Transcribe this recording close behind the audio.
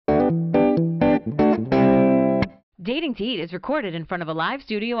Dating to Eat is recorded in front of a live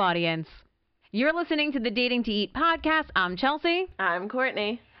studio audience. You're listening to the Dating to Eat podcast. I'm Chelsea. I'm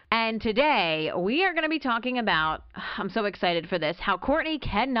Courtney. And today we are going to be talking about, I'm so excited for this, how Courtney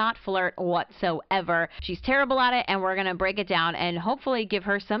cannot flirt whatsoever. She's terrible at it, and we're going to break it down and hopefully give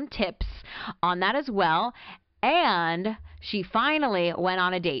her some tips on that as well. And she finally went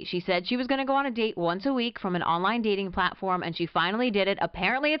on a date. She said she was going to go on a date once a week from an online dating platform, and she finally did it.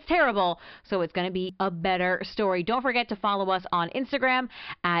 Apparently it's terrible, so it's going to be a better story. Don't forget to follow us on Instagram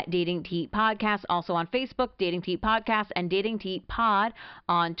at Dating to Eat Podcast, also on Facebook, Dating to Eat Podcast, and Dating to Eat Pod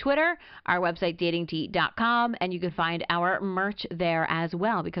on Twitter, our website, datingtoeat.com, and you can find our merch there as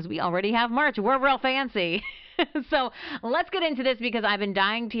well, because we already have merch. We're real fancy. So let's get into this, because I've been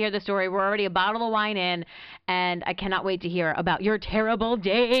dying to hear the story. We're already a bottle of wine in, and I cannot wait to hear about your terrible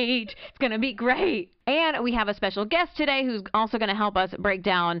date. It's going to be great. And we have a special guest today who's also going to help us break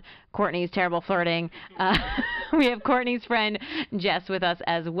down Courtney's terrible flirting. We have Courtney's friend Jess with us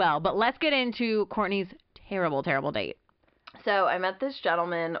as well. But let's get into Courtney's terrible, terrible date. So I met this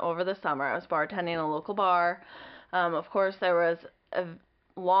gentleman over the summer. I was bartending in a local bar. Of course, there was a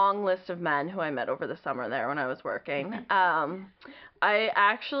long list of men who I met over the summer there when I was working. I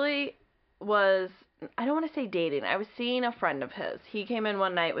actually was, I don't want to say dating. I was seeing a friend of his. He came in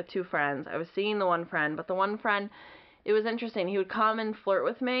one night with two friends. I was seeing the one friend, but the one friend, it was interesting. He would come and flirt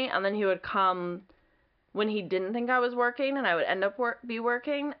with me, and then he would come when he didn't think I was working, and I would end up be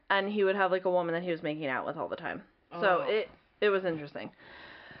working, and he would have like a woman that he was making out with all the time. So it was interesting.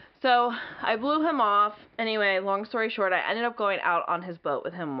 So I blew him off. Anyway, long story short, I ended up going out on his boat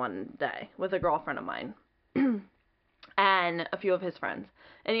with him one day with a girlfriend of mine and a few of his friends.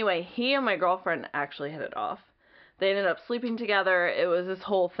 Anyway, he and my girlfriend actually hit it off. They ended up sleeping together. It was this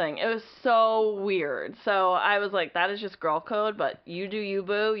whole thing. It was so weird. So I was like, that is just girl code, but you do you,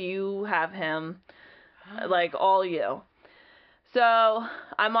 boo. You have him, like all you. So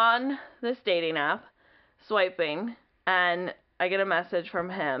I'm on this dating app, swiping, and I get a message from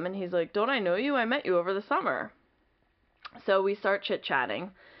him, and he's like, don't I know you? I met you over the summer. So we start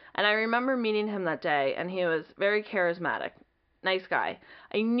chit-chatting, and I remember meeting him that day, and he was very charismatic, nice guy.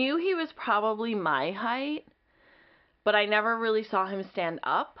 I knew he was probably my height, but I never really saw him stand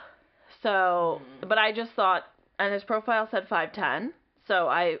up. So, but I just thought, and his profile said 5'10", so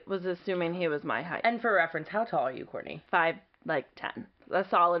I was assuming he was my height. And for reference, how tall are you, Courtney? 5'10", a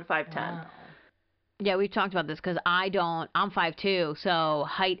solid 5'10". Wow. Yeah, we've talked about this because I'm 5'2", so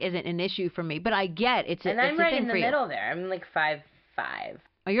height isn't an issue for me. But I get it's and it's I'm a right thing in the for you. middle there. I'm like 5'5".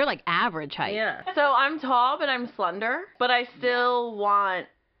 Oh, you're like average height. Yeah. So I'm tall, but I'm slender, but I still want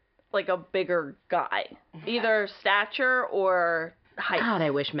like a bigger guy, either stature or height. God, I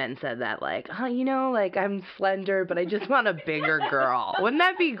wish men said that. Like, oh, you know, like I'm slender, but I just want a bigger girl. Wouldn't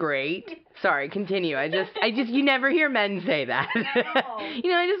that be great? Sorry, continue. I just, you never hear men say that.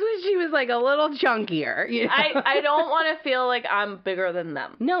 You know, I just wish she was like a little chunkier. You know? I don't want to feel like I'm bigger than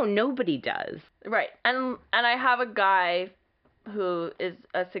them. No, nobody does. Right. And I have a guy who is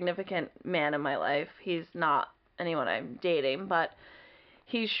a significant man in my life. He's not anyone I'm dating, but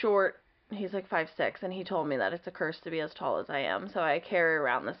he's short. He's like 5'6", and he told me that it's a curse to be as tall as I am, so I carry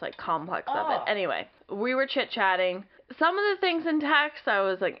around this like complex of it. Anyway, we were chit-chatting. Some of the things in text, I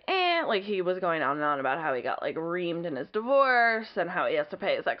was like, like he was going on and on about how he got like reamed in his divorce and how he has to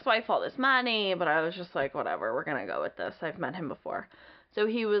pay his ex-wife all this money, but I was just like, whatever, we're gonna go with this. I've met him before. So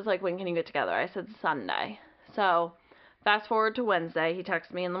he was like, when can you get together? I said Sunday. So fast forward to Wednesday, he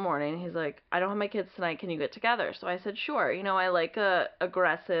texts me in the morning. He's like, I don't have my kids tonight. Can you get together? So I said, sure. You know, I like a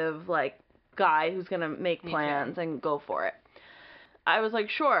aggressive, like, guy who's going to make plans and go for it. I was like,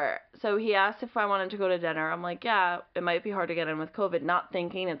 sure. So he asked if I wanted to go to dinner. I'm like, yeah, it might be hard to get in with COVID. Not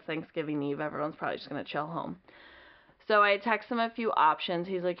thinking it's Thanksgiving Eve. Everyone's probably just going to chill home. So I text him a few options.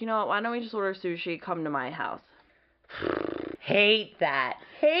 He's like, you know what? Why don't we just order sushi? Come to my house. Hate that.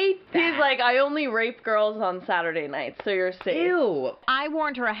 He's like, I only rape girls on Saturday nights, so you're safe. Ew. I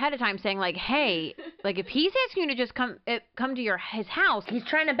warned her ahead of time, saying like, hey, like if he's asking you to just come to his house, He's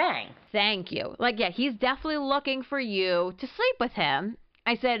trying to bang. thank you. Like, yeah, he's definitely looking for you to sleep with him.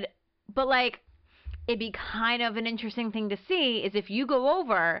 I said, but like, it'd be kind of an interesting thing to see is if you go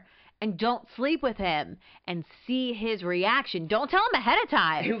over and don't sleep with him and see his reaction. Don't tell him ahead of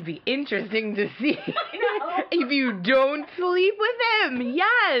time. It would be interesting to see if you don't sleep with him.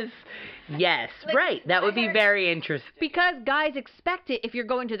 Yes. Yes, like, right. That would be very interesting. Because guys expect it if you're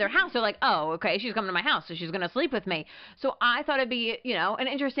going to their house. They're like, oh, okay, she's coming to my house, so she's going to sleep with me. So I thought it'd be, an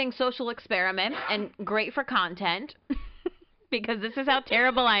interesting social experiment and great for content. because this is how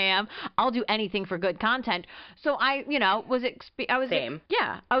terrible I am. I'll do anything for good content. So I, Same.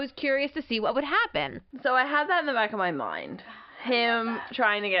 I was curious to see what would happen. So I had that in the back of my mind. Him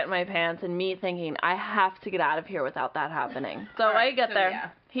trying to get in my pants and me thinking, I have to get out of here without that happening. So I get there. yeah.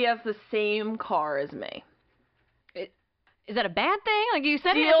 He has the same car as me. Is that a bad thing? Like you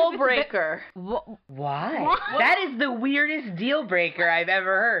said, Deal breaker. Why? What? That is the weirdest deal breaker I've ever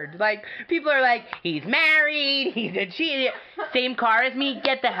heard. Like, people are like, he's married, he's a cheater, same car as me,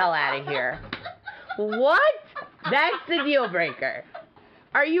 get the hell out of here. What? That's the deal breaker.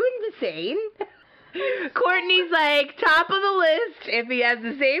 Are you insane? Courtney's like, top of the list, if he has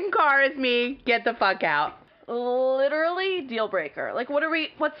the same car as me, get the fuck out. Literally deal breaker. Like,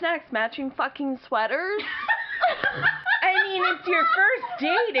 what's next? Matching fucking sweaters? I mean, it's your first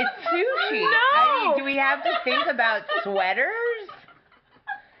date. It's sushi. No! I mean, do we have to think about sweaters?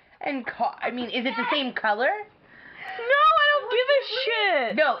 And, is it the same color? No, I don't give a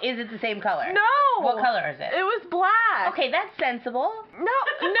shit. No, is it the same color? No. What color is it? It was black. Okay, that's sensible.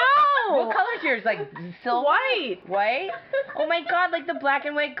 No. What color's yours? Like silver? White. White? Oh my god, like the black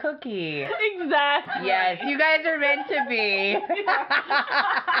and white cookie. Exactly. Yes, you guys are meant to be.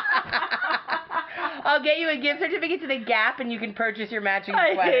 I'll get you a gift certificate to the Gap and you can purchase your matching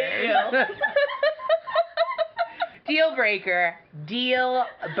I sweater. hate you. Deal breaker. Deal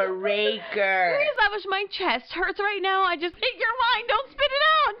breaker. Please, I wish my chest hurts right now. I just take your wine. Don't spit it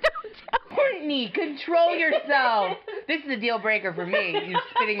out. Don't tell me. Courtney, control yourself. This is a deal breaker for me. You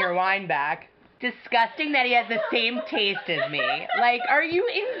spitting your wine back. Disgusting that he has the same taste as me. Like, are you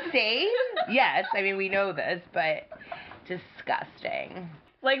insane? Yes, I mean, we know this, but disgusting.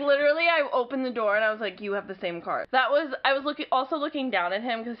 Like, literally, I opened the door and I was like, you have the same car. I was also looking down at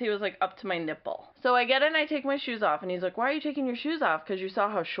him because he was, like, up to my nipple. So I get in, I take my shoes off, and he's like, why are you taking your shoes off? Because you saw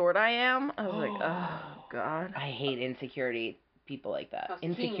how short I am? I was like, oh, God. I hate insecurity people like that. Fucking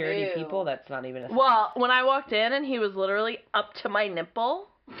Insecurity ew. people, that's not even a... Well, when I walked in and he was literally up to my nipple.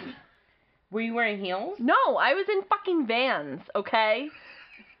 Were you wearing heels? No, I was in fucking Vans, okay?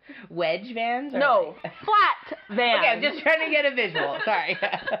 Wedge Vans? Or No, flat Vans. Okay, I'm just trying to get a visual. Sorry.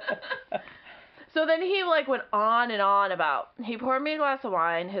 So then he, like, went on and on about, he poured me a glass of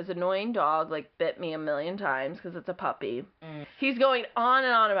wine, his annoying dog, like, bit me 1,000,000 times because it's a puppy. He's going on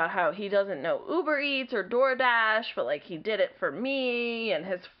and on about how he doesn't know Uber Eats or DoorDash, but, like, he did it for me and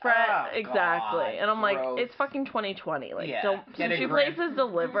his friend. Oh, exactly. God, And I'm like, gross. it's fucking 2020. Like, Yeah, don't, get a sushi grip. places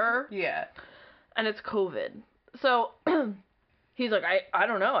deliver, Yeah. and it's COVID. So... He's like, I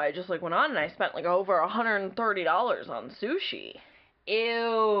don't know. I just, like, went on and I spent, like, over $130 on sushi.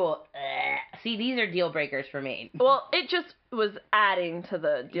 Ew. See, these are deal breakers for me. Well, it just was adding to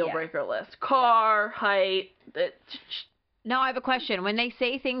the deal Yeah. breaker list. Car, height. Now I have a question. When they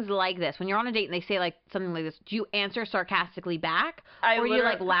say things like this, when you're on a date and they say like something like this, do you answer sarcastically back, or you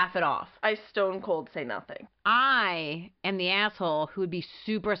like laugh it off? I stone cold say nothing. I am the asshole who would be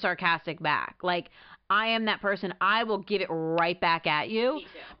super sarcastic back. Like, I am that person. I will give it right back at you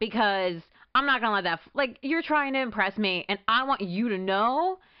because I'm not gonna let that. Like, you're trying to impress me, and I want you to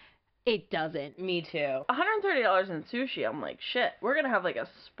know it doesn't. Me too. $130 in sushi. I'm like, shit. We're gonna have like a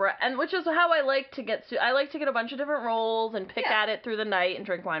spread, and which is how I like to get. I like to get a bunch of different rolls and pick at it through the night and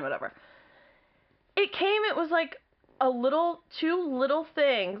drink wine, whatever. It was like two little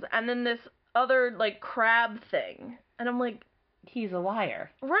things, and then this other like crab thing, and I'm like. He's a liar.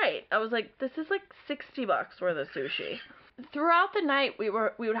 Right. I was like, this is like $60 worth of sushi. Throughout the night, we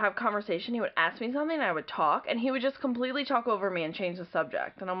would have conversation. He would ask me something, and I would talk, and he would just completely talk over me and change the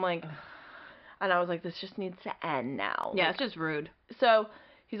subject. And I'm like, and I was like, this just needs to end now. Yeah, Like, it's just rude. so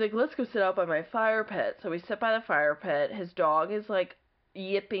he's like, let's go sit out by my fire pit. So we sit by the fire pit. His dog is like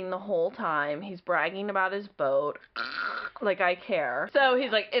yipping the whole time. He's bragging about his boat. Like, I care. So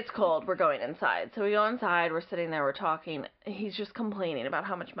he's like, it's cold. We're going inside. So we go inside. We're sitting there. We're talking. He's just complaining about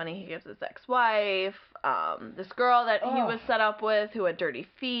how much money he gives his ex-wife. This girl that he was set up with who had dirty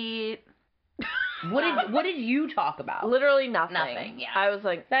feet. What did you talk about? Literally nothing. Nothing, yeah. I was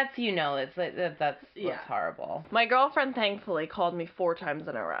like, That's it's like that's Yeah. horrible. my girlfriend thankfully called me 4 times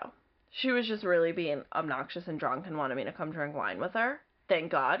in a row. She was just really being obnoxious and drunk and wanted me to come drink wine with her.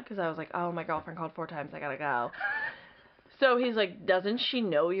 Thank God, because I was like, oh, my girlfriend called 4 times. I gotta go. So he's like, doesn't she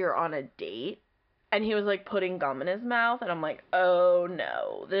know you're on a date? And he was like putting gum in his mouth, and I'm like, oh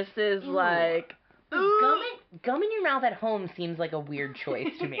no, this is like. Gum in your mouth at home seems like a weird choice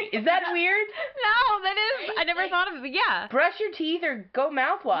to me. Is that weird? No, that is. I never thought of it. But yeah. Brush your teeth or go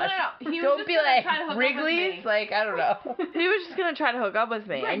mouthwash. No. He was Don't just be gonna like try to hook up with Wrigley's. me. Like, I don't know. He was just gonna try to hook up with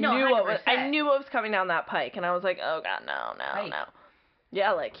me. Right, I no, knew what was. 100%. I knew what was coming down that pike, and I was like, oh God, no. Right.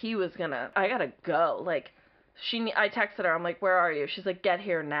 Yeah, like he was gonna. I gotta go. Like, I texted her. I'm like, where are you? She's like, get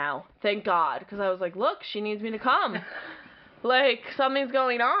here now. Thank God. Because I was like, look, she needs me to come. Like, something's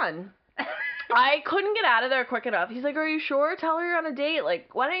going on. I couldn't get out of there quick enough. He's like, are you sure? Tell her you're on a date. Like,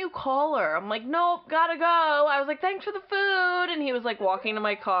 why don't you call her? I'm like, nope, gotta go. I was like, thanks for the food. And he was like walking to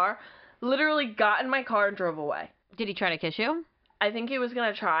my car. Literally got in my car and drove away. Did he try to kiss you? I think he was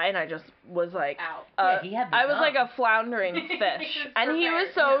gonna try, and I just was like, Out. Yeah, he had the I was gum. like a floundering fish. And he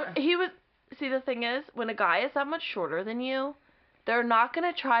was see, the thing is, when a guy is that much shorter than you, they're not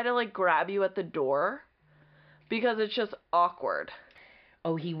gonna try to like grab you at the door because it's just awkward.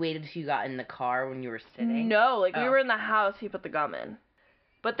 Oh, he waited till you got in the car when you were sitting? No, like we Oh. were in the house, he put the gum in.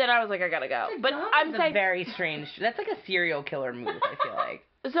 But then I was like, I gotta go. But I'm saying, very strange. That's like a serial killer move, I feel like.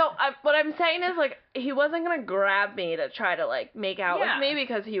 so what I'm saying is like he wasn't gonna grab me to try to like make out Yeah. with me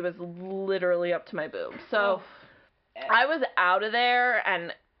because he was literally up to my boobs. So I was out of there,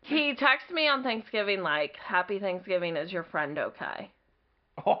 and he texted me on Thanksgiving like, "Happy Thanksgiving, is your friend okay?"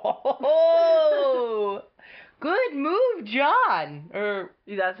 Oh, good move, John. Or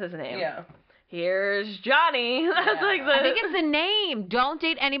That's his name. yeah. Here's Johnny. That's Yeah. like the. I think it's the name. Don't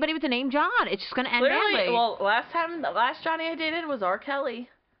date anybody with the name John. It's just gonna end Clearly, badly. well, the last Johnny I dated was R. Kelly.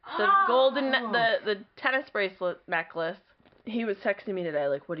 The golden, the tennis bracelet necklace. He was texting me today,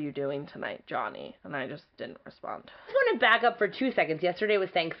 like, what are you doing tonight, Johnny? And I just didn't respond. I just want to back up for 2 seconds. Yesterday was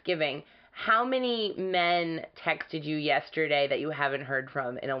Thanksgiving. How many men texted you yesterday that you haven't heard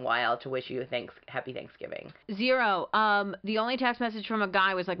from in a while to wish you happy Thanksgiving? 0. The only text message from a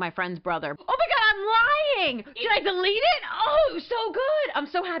guy was like my friend's brother. Oh my God, I'm lying. Did I delete it? Oh, it was so good. I'm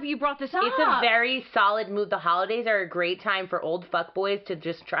so happy you brought this up. It's a very solid move. The holidays are a great time for old fuckboys to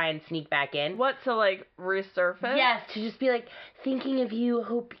just try and sneak back in. What, to, like, resurface? Yes, to just be like, thinking of you,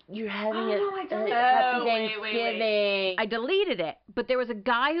 hope you're having a happy Oh, Thanksgiving. I deleted it, but there was a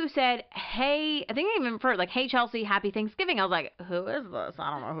guy who said, hey, I think I even referred, like, hey, Chelsea, happy Thanksgiving. I was like, who is this?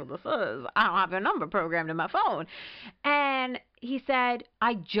 I don't know who this is. I don't have your number programmed in my phone. And he said,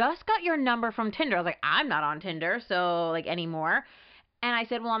 I just got your number from Tinder. I was like, I'm not on Tinder, so, like, anymore. And I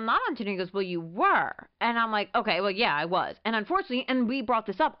said, well, I'm not on Tinder. He goes, well, you were. And I'm like, okay, well, yeah, I was. And unfortunately, and we brought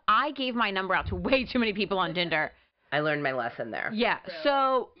this up, I gave my number out to way too many people on Tinder. I learned my lesson there. Yeah.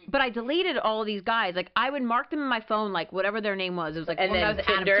 So, but I deleted all of these guys. Like, I would mark them in my phone, like, whatever their name was. It was like, And one then that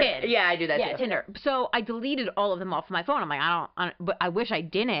was Tinder. Adam Kidd. Yeah, I do that Yeah, too. Tinder. So I deleted all of them off my phone. I'm like, I don't, but I wish I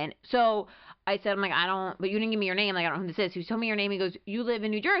didn't. So I said, I'm like, I don't, but you didn't give me your name. Like, I don't know who this is. He told me your name. He goes, you live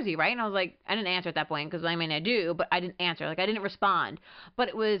in New Jersey, right? And I was like, I didn't answer at that point because I mean, I do, but I didn't answer. Like, I didn't respond. But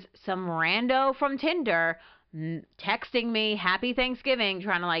it was some rando from Tinder texting me happy Thanksgiving,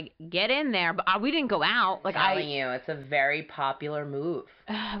 trying to like get in there, but we didn't go out. Like, telling you, it's a very popular move.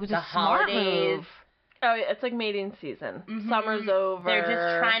 It was The a smart holidays. move. Oh, yeah, it's like mating season. Mhm. Summer's over. They're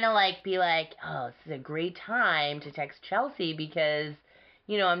just trying to like be like, oh, this is a great time to text Chelsea because,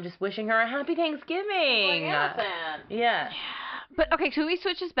 you know, I'm just wishing her a happy Thanksgiving. Yeah. But okay, so we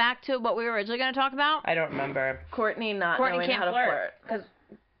switch this back to what we were originally going to talk about. I don't remember. Courtney not Courtney knowing can't how to flirt. flirt. 'Cause,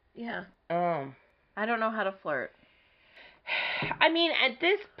 yeah, Oh. I don't know how to flirt. I mean, at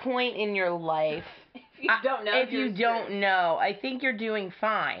this point in your life, if you don't know, I think you're doing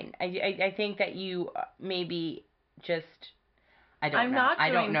fine. I think that you maybe just. I'm not I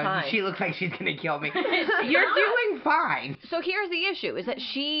don't doing know. fine. She looks like she's gonna kill me. You're doing fine. So here's the issue: is that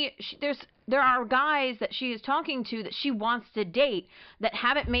there are guys that she is talking to that she wants to date that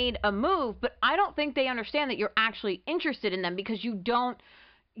haven't made a move, but I don't think they understand that you're actually interested in them because you don't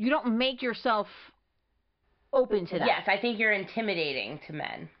make yourself open to that. Yes, I think you're intimidating to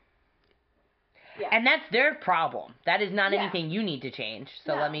men. Yeah. And that's their problem. That is not Yeah. anything you need to change.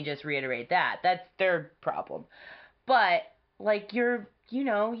 So No. let me just reiterate that. That's their problem. But, like, I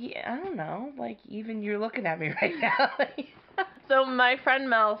don't know. Like, even you're looking at me right now. So my friend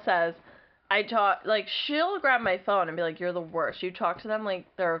Mel says, she'll grab my phone and be like, you're the worst. You talk to them like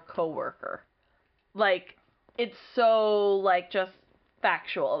they're a coworker. Like, it's so, like, just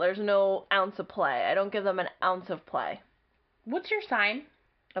factual. There's no ounce of play. I don't give them an ounce of play. What's your sign?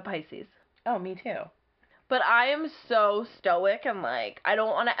 A Pisces. Oh, me too. But I am so stoic and, like, I don't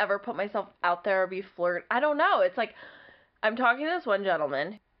want to ever put myself out there or be flirt. I don't know. It's like, I'm talking to this one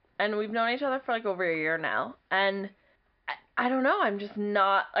gentleman, and we've known each other for, like, over a year now, and I don't know. I'm just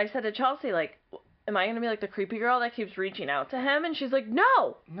not. I said to Chelsea, like, am I going to be, like, the creepy girl that keeps reaching out to him? And she's like,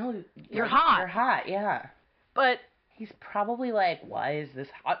 no. No, You're hot. You're hot, yeah. But He's probably like, why is this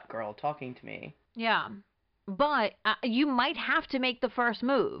hot girl talking to me? Yeah. But you might have to make the first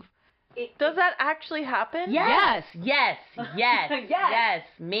move. does that actually happen? Yes. Yes. Yes. Yes.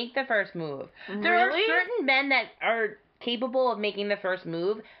 Make the first move. There are Really? certain men that are capable of making the first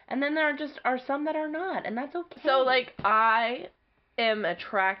move, and then there are some that are not, and that's okay. So, like, I am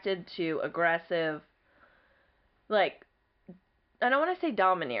attracted to aggressive, like, I don't want to say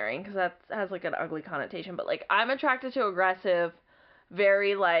domineering, because that has, like, an ugly connotation, but, like, I'm attracted to aggressive,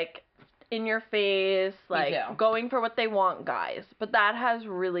 very, like, in your face, like, going for what they want guys. But that has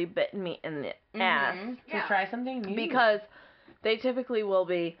really bitten me in the ass. To try something new. Because they typically will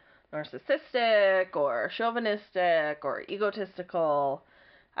be narcissistic, or chauvinistic, or egotistical.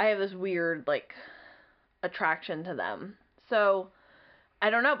 I have this weird, like, attraction to them. So, I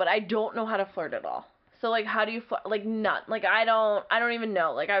don't know, but I don't know how to flirt at all. So, like, how do you flirt? Like, none. Like, I don't even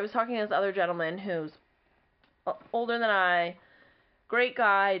know. Like, I was talking to this other gentleman who's older than I, great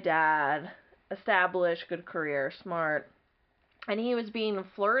guy, dad, established, good career, smart, and he was being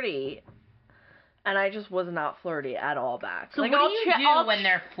flirty, and I just was not flirty at all back. So, like, what do you do when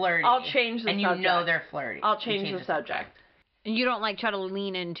they're flirty? I'll change the subject. subject. And you know they're flirty. I'll change the subject. And you don't, like, try to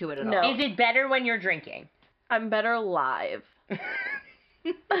lean into it at No. all? Is it better when you're drinking? I'm better live.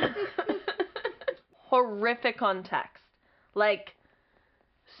 Horrific on text. Like,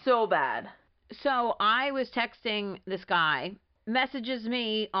 so bad. So I was texting this guy, messages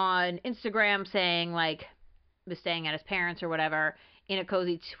me on Instagram saying, like, was staying at his parents or whatever in a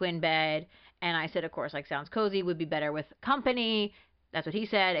cozy twin bed. And I said, of course, like, sounds cozy, would be better with company. That's what he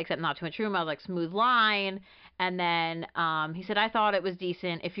said, except not too much room. I was like, smooth line. And then he said, I thought it was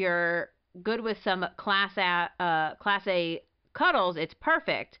decent. If you're good with some class A cuddles, it's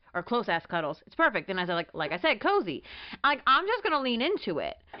perfect. Or close-ass cuddles, it's perfect. And I said, like I said, cozy. Like, I'm just going to lean into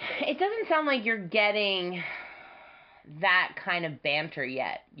it. It doesn't sound like you're getting that kind of banter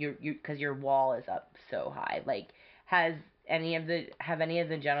yet. Because your wall is up so high. Like, have any of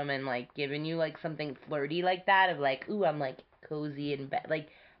the gentlemen, like, given you, like, something flirty like that? Of, like, ooh, I'm, like, cozy in bed. Like,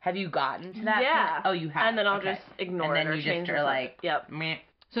 have you gotten to that? Yeah. point? Oh, you have. And then I'll just ignore it or change just are the like, subject. Yep. meh.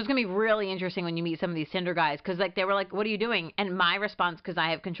 So it's going to be really interesting when you meet some of these Tinder guys, because, like, they were like, what are you doing? And my response, because I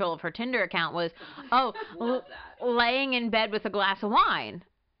have control of her Tinder account, was, laying in bed with a glass of wine.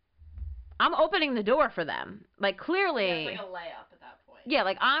 I'm opening the door for them. Like, clearly. Yeah, it's like a layup at that point. Yeah,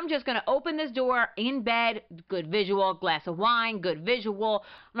 like, I'm just going to open this door in bed, good visual, glass of wine, good visual.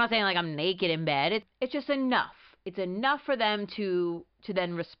 I'm not saying, like, I'm naked in bed. It's just enough. It's enough for them to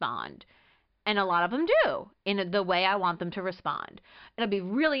then respond. And a lot of them do, in the way I want them to respond. It'll be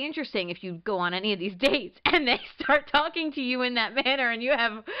really interesting if you go on any of these dates and they start talking to you in that manner and you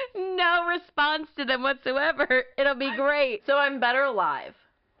have no response to them whatsoever. It'll be great. So I'm better live.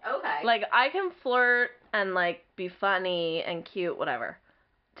 Okay. Like, I can flirt and, like, be funny and cute, whatever.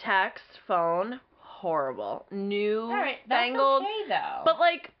 Text, phone, horrible. New, all right, that's fangled. okay, though. But,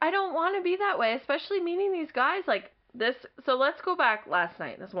 like, I don't want to be that way, especially meeting these guys. Like, so let's go back last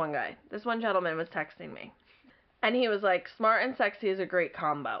night. This one gentleman was texting me. And he was like, smart and sexy is a great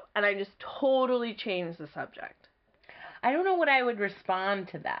combo. And I just totally changed the subject. I don't know what I would respond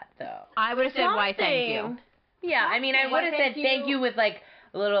to that, though. I would have said, why, thank you. Yeah, I mean, I would have said thank you with, like,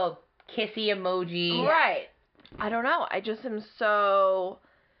 a little kissy emoji. Right. I don't know. I just am so...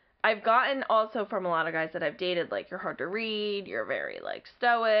 I've gotten also from a lot of guys that I've dated, like, you're hard to read, you're very, like,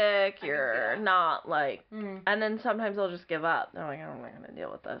 stoic, you're not, like... And then sometimes I'll just give up. They're like, I'm not going to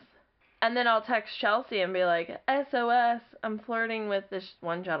deal with this. And then I'll text Chelsea and be like, SOS, I'm flirting with this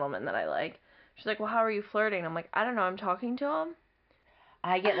one gentleman that I like. She's like, well, how are you flirting? I'm like, I don't know, I'm talking to him.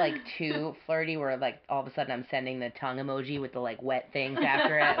 I get, like, too flirty where, like, all of a sudden I'm sending the tongue emoji with the, like, wet things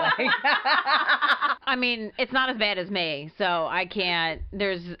after it. Like... I mean, it's not as bad as me, so I can't.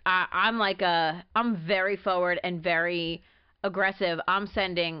 I'm very forward and very aggressive. I'm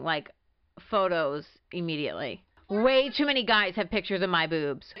sending, like, photos immediately. Way too many guys have pictures of my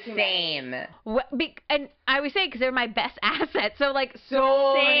boobs. Same. And I always say, because they're my best asset. So, like,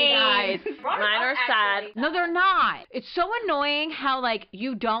 so many guys. Mine are sad. No, they're not. It's so annoying how, like,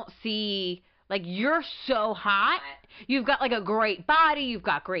 you don't see, like, you're so hot. You've got, like, a great body. You've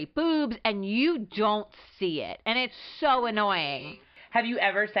got great boobs. And you don't see it. And it's so annoying. Have you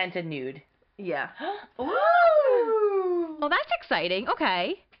ever sent a nude? Yeah. Ooh. Well, that's exciting.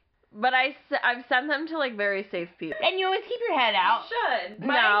 Okay. But I've sent them to, like, very safe people. And you always keep your head out. You should.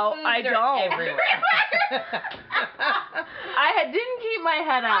 My No, boobs I are don't. everywhere. Didn't keep my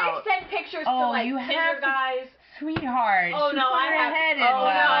head out. I sent pictures Oh, to like you Tinder have to- guys. Sweetheart. Oh she no, put I her have. head in Oh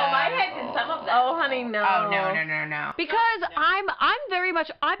one. no, my head's in some of them. Oh, honey, no. Oh, no. Because I'm very much,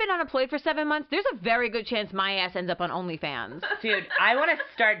 I've been unemployed for 7 months. There's a very good chance my ass ends up on OnlyFans. Dude, I want to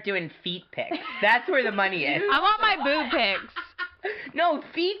start doing feet pics. That's where the money is. I want my boob pics. No,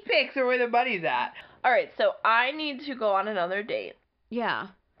 feet pics are where the money's at. All right, so I need to go on another date. Yeah.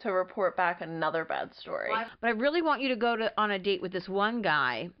 to report back another bad story. But I really want you to go on a date with this one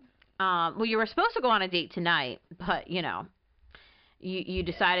guy. Well, you were supposed to go on a date tonight, but you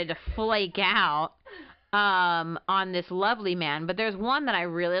decided to flake out on this lovely man. But there's one that I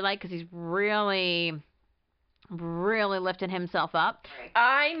really like because he's really, really lifting himself up.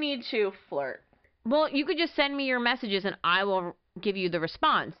 I need to flirt. Well, you could just send me your messages and I will give you the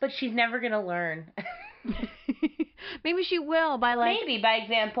response. But she's never gonna learn. Maybe she will by Maybe by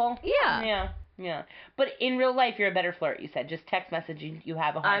example. Yeah. Yeah. But in real life, you're a better flirt. You said just text message. You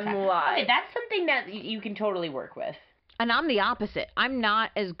have a hard time. I'm live. Okay, that's something that you can totally work with. And I'm the opposite. I'm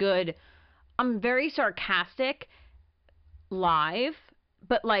not as good. I'm very sarcastic live,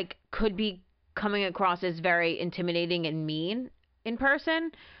 but like could be coming across as very intimidating and mean in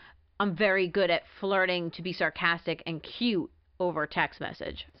person. I'm very good at flirting to be sarcastic and cute over text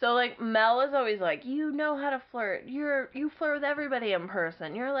message. So like Mel is always like, you know how to flirt. You flirt with everybody in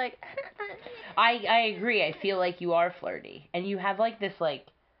person. You're like I agree. I feel like you are flirty. And you have like this like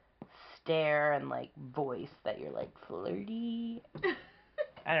stare and like voice that you're like flirty.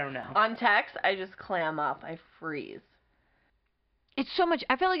 I don't know. On text, I just clam up. I freeze. I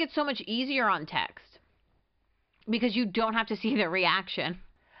feel like it's so much easier on text because you don't have to see the reaction.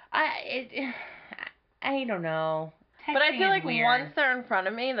 I don't know. But I Texting feel is like weird. once they're in front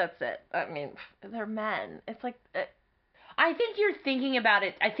of me, that's it. I mean, they're men. It's like I think you're thinking about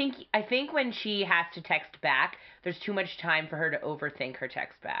it. I think when she has to text back, there's too much time for her to overthink her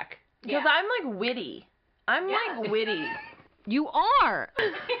text back. because I'm like witty. I'm like witty. You are.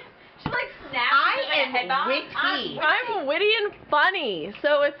 She like snaps. witty. I'm witty and funny.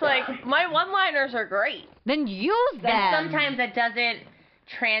 So it's like my one-liners are great. Then use them. But sometimes that doesn't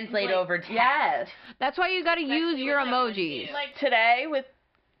translate over text. Yes. That's why you got to use your emojis. Like today with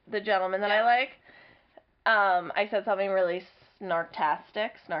the gentleman that I like, I said something really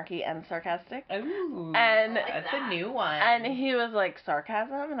snarky and sarcastic. Ooh, And that's a new one. And he was like,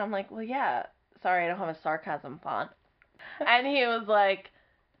 sarcasm? And I'm like, well, yeah. Sorry, I don't have a sarcasm font. And he was like,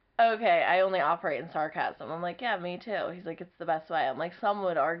 okay, I only operate in sarcasm. I'm like, yeah, me too. He's like, it's the best way. I'm like, some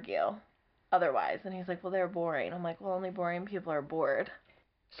would argue otherwise. And he's like, well, they're boring. I'm like, well, only boring people are bored.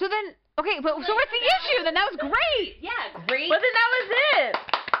 So then, okay, but so what's the issue? Then that was great. Yeah, Great. But then that was it.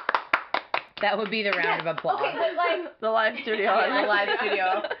 That would be the round of applause. Okay, but like The live studio. Yeah, the live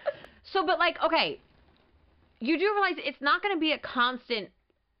studio. So, but like, okay, you do realize it's not going to be a constant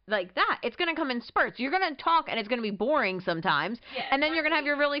like that. It's going to come in spurts. You're going to talk and it's going to be boring sometimes. And then you're going to have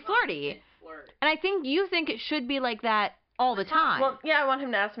your really flirty. And I think you think it should be like that all the time. Well, yeah, I want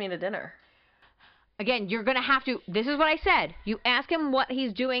him to ask me to dinner. Again, you're going to have to, this is what I said. You ask him what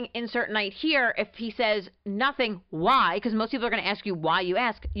he's doing insert night here. If he says nothing, why? Because most people are going to ask you why you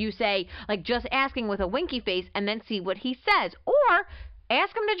ask. You say, like, just asking with a winky face and then see what he says. Or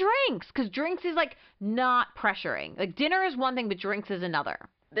ask him to drinks, because drinks is, like, not pressuring. Like, dinner is one thing, but drinks is another.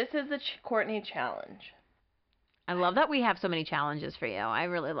 This is the Courtney challenge. I love that we have so many challenges for you. I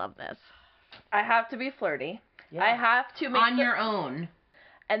really love this. I have to be flirty. Yeah. I have to make On your own.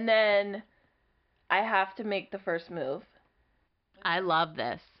 and then I have to make the first move. I love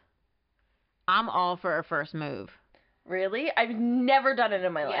this. I'm all for a first move. Really? I've never done it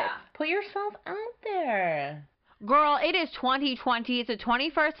in my life. Put yourself out there. Girl, it is 2020. It's the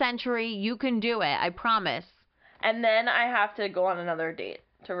 21st century. You can do it. I promise. And then I have to go on another date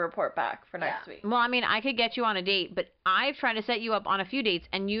to report back for next week. Well, I mean, I could get you on a date, but I've tried to set you up on a few dates,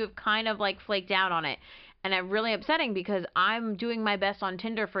 and you have kind of, like, flaked out on it. And I'm really upsetting because I'm doing my best on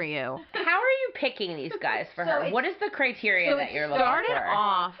Tinder for you. How are you picking these guys for her? What is the criteria that you're looking for? Started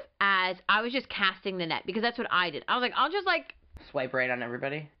off as I was just casting the net because that's what I did. I was like, I'll just, like, Swipe right on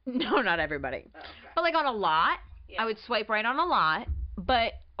everybody? no, not everybody, but, like, on a lot. I would swipe right on a lot,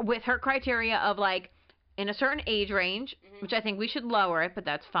 but with her criteria of, like, in a certain age range, which I think we should lower it, but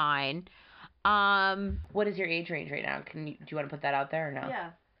that's fine. What is your age range right now? Do you want to put that out there or no? Yeah.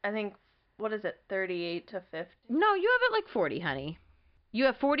 I think, what is it, 38 to 50? No, you have it like 40, honey. You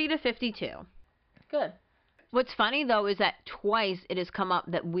have 40 to 52. Good. What's funny, though, is that twice it has come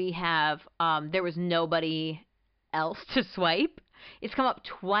up that we have, there was nobody else to swipe. It's come up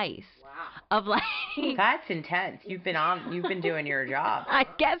twice. Wow. Of like... That's intense. You've been doing your job. I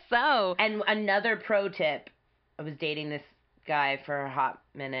guess so. And another pro tip, I was dating this guy for a hot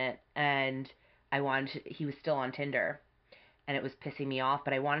minute, and he was still on Tinder, and it was pissing me off,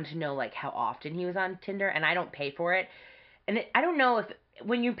 but I wanted to know, like, how often he was on Tinder, and I don't pay for it. And I don't know if,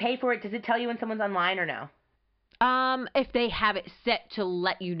 when you pay for it, does it tell you when someone's online or no? If they have it set to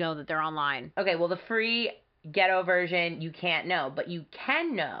let you know that they're online. Okay, well, the free ghetto version, you can't know, but you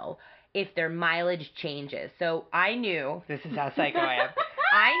can know if their mileage changes. So I knew, this is how psycho I am,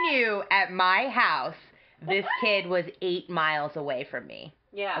 I you, at my house, this kid was 8 miles away from me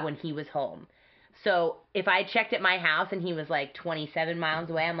when he was home. So if I checked at my house and he was like 27 miles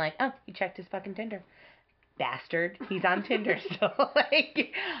away, I'm like, oh, he checked his fucking Tinder. Bastard. He's on Tinder still.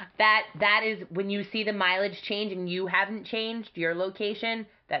 Like, that is, when you see the mileage change and you haven't changed your location,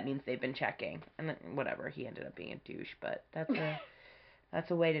 that means they've been checking. And then, whatever, he ended up being a douche, but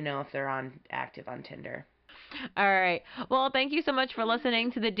that's a way to know if they're active on Tinder. All right. Well, thank you so much for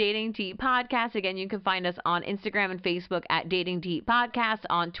listening to the Dating Tea Podcast. Again, you can find us on Instagram and Facebook at Dating Tea Podcast,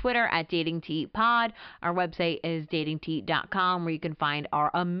 on Twitter at Dating Tea Pod. Our website is datingtea.com, where you can find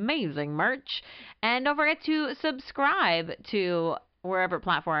our amazing merch. And don't forget to subscribe to wherever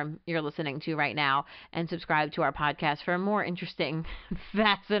platform you're listening to right now, and subscribe to our podcast for more interesting,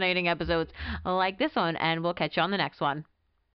 fascinating episodes like this one. And we'll catch you on the next one.